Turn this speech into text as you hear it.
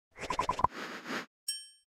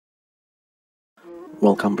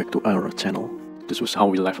welcome back to our channel. This was how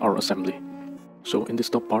we left our assembly. So in this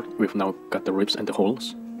top part, we've now got the ribs and the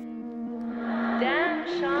holes. Damn,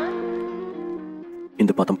 Sean. In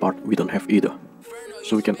the bottom part, we don't have either,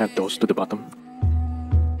 so we can add those to the bottom.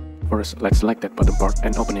 First, let's select that bottom part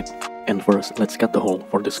and open it. And first, let's cut the hole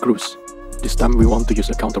for the screws. This time we want to use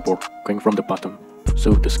a counterbore going from the bottom,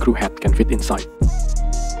 so the screw head can fit inside.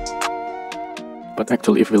 But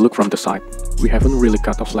actually, if we look from the side, we haven't really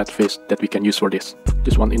cut a flat face that we can use for this.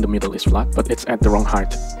 This one in the middle is flat, but it's at the wrong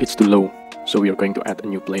height. It's too low, so we are going to add a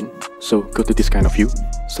new plane. So go to this kind of view,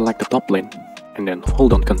 select the top plane, and then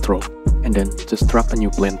hold on Control, and then just drag a new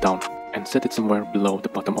plane down and set it somewhere below the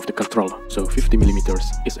bottom of the controller, so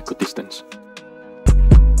 50mm is a good distance.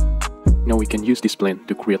 Now we can use this plane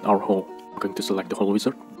to create our hole. I'm going to select the hole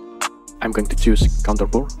wizard. I'm going to choose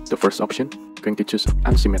counterbore, the first option. I'm going to choose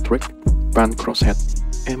unsymmetric, band crosshead,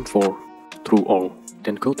 M4, through all.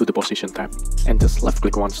 Then go to the position tab and just left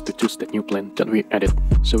click once to choose that new plane that we added.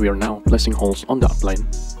 So we are now placing holes on the upline.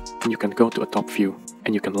 And you can go to a top view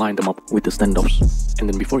and you can line them up with the standoffs. And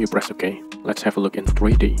then before you press OK, let's have a look in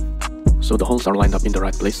 3D. So the holes are lined up in the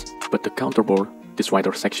right place, but the counterbore, this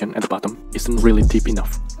wider section at the bottom, isn't really deep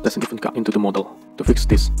enough. Doesn't even cut into the model. To fix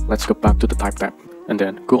this, let's go back to the type tab and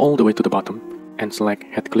then go all the way to the bottom and select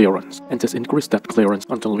head clearance and just increase that clearance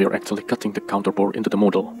until we are actually cutting the counterbore into the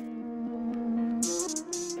model.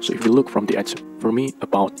 So if you look from the edge, for me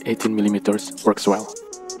about 18mm works well.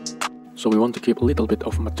 So we want to keep a little bit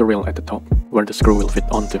of material at the top where the screw will fit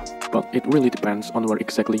onto, but it really depends on where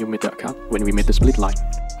exactly you made the cut when we made the split line.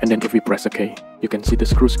 And then if we press OK, you can see the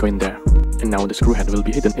screws going there. And now the screw head will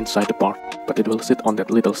be hidden inside the part, but it will sit on that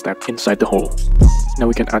little step inside the hole. Now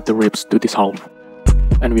we can add the ribs to this half.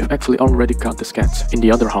 And we've actually already cut the sketch in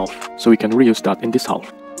the other half, so we can reuse that in this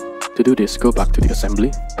half. To do this, go back to the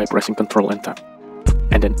assembly by pressing Ctrl and Tab.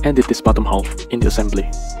 And then edit this bottom half in the assembly.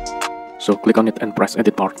 So click on it and press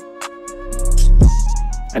edit part.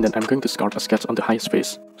 And then I'm going to start a sketch on the highest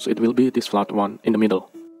face, so it will be this flat one in the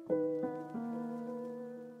middle.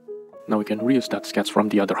 Now we can reuse that sketch from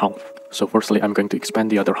the other half. So firstly I'm going to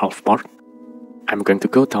expand the other half part. I'm going to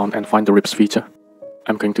go down and find the ribs feature.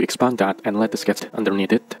 I'm going to expand that and let the sketch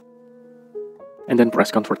underneath it. And then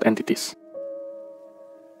press convert entities.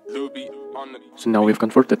 Lewby on the So now we've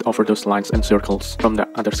converted over those lines and circles from the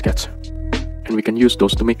other sketch. And we can use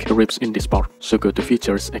those to make the ribs in this part. So go to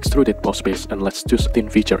features, extruded boss base, and let's choose thin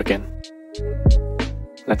feature again.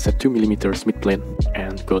 Let's set 2mm mid plane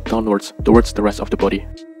and go downwards towards the rest of the body.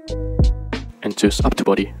 And choose up to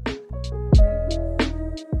body.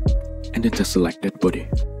 And then just select that body.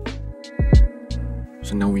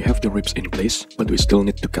 So now we have the ribs in place, but we still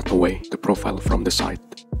need to cut away the profile from the side.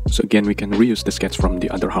 So again we can reuse the sketch from the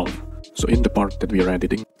other half. So in the part that we are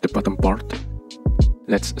editing, the bottom part,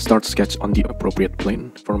 let's start sketch on the appropriate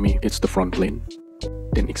plane. For me it's the front plane.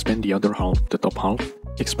 Then expand the other half, the top half,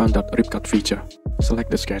 expand that rib cut feature,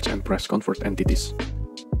 select the sketch and press convert entities.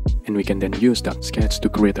 And we can then use that sketch to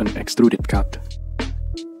create an extruded cut.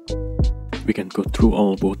 We can go through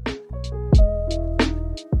all both.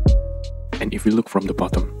 And if we look from the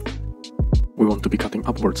bottom, we want to be cutting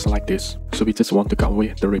upwards like this, so we just want to cut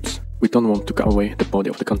away the ribs. We don't want to cut away the body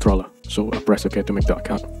of the controller, so I press OK to make that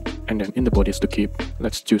cut. And then in the bodies to keep,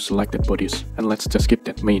 let's choose selected bodies, and let's just keep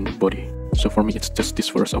that main body. So for me it's just this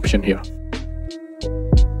first option here.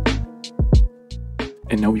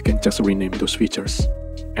 And now we can just rename those features.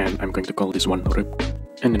 And I'm going to call this one rib,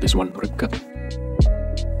 and then this one rib cut.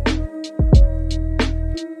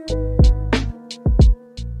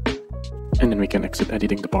 And then we can exit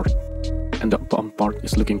editing the part. And the bottom part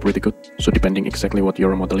is looking pretty good, so depending exactly what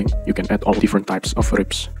you're modeling, you can add all different types of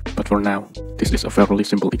ribs. But for now, this is a fairly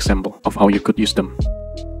simple example of how you could use them.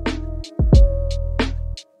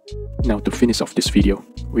 Now to finish off this video,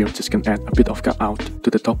 we are just going to add a bit of cutout to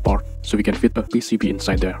the top part, so we can fit a PCB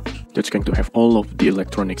inside there. That's going to have all of the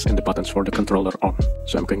electronics and the buttons for the controller on.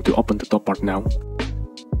 So I'm going to open the top part now.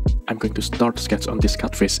 I'm going to start sketch on this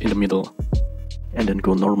cut face in the middle. And then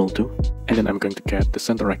go normal too. And then I'm going to get the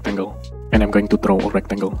center rectangle. And I'm going to draw a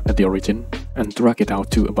rectangle at the origin and drag it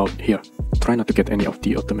out to about here. Try not to get any of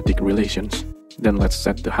the automatic relations. Then let's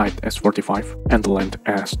set the height as 45 and the length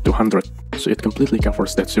as 200, so it completely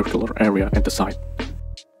covers that circular area at the side.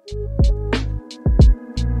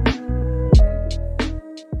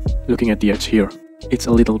 Looking at the edge here, it's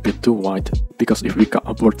a little bit too wide, because if we cut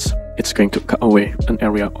upwards, it's going to cut away an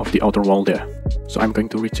area of the outer wall there. So I'm going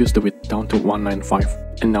to reduce the width down to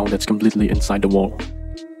 195, and now that's completely inside the wall.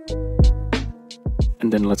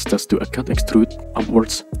 And then let's just do a cut extrude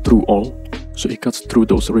upwards through all, so it cuts through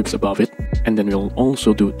those ribs above it. And then we'll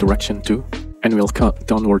also do direction 2, and we'll cut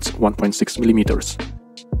downwards 1.6 millimeters.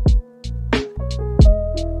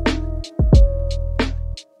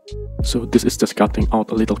 So this is just cutting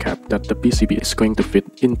out a little cap that the PCB is going to fit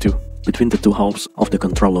into between the two halves of the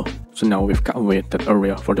controller. So now we've cut away that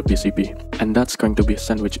area for the PCB, and that's going to be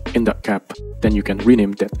sandwiched in that cap. Then you can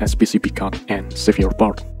rename that as PCB cut and save your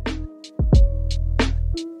part.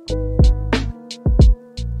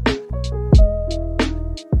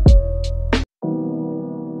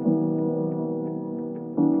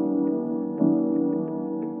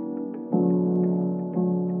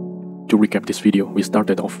 To recap this video, we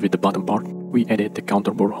started off with the bottom part. We added the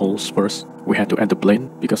counterbore holes first. We had to add the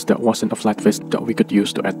plane because there wasn't a flat face that we could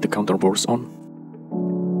use to add the counterbores on.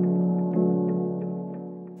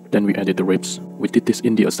 Then we added the ribs. We did this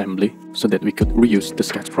in the assembly so that we could reuse the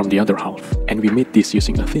sketch from the other half. And we made this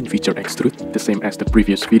using a thin feature extrude, the same as the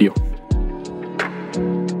previous video.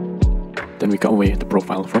 Then we cut away the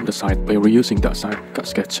profile from the side by reusing that side cut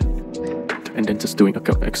sketch. And then just doing a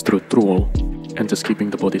cut extrude through wall and just keeping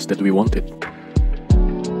the bodies that we wanted.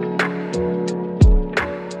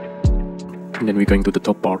 And then we're going to the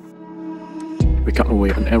top part. We cut away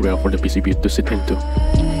an area for the PCB to sit into.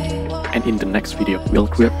 And in the next video, we'll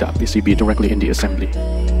create that PCB directly in the assembly.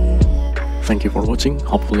 Thank you for watching,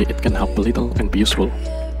 hopefully it can help a little and be useful.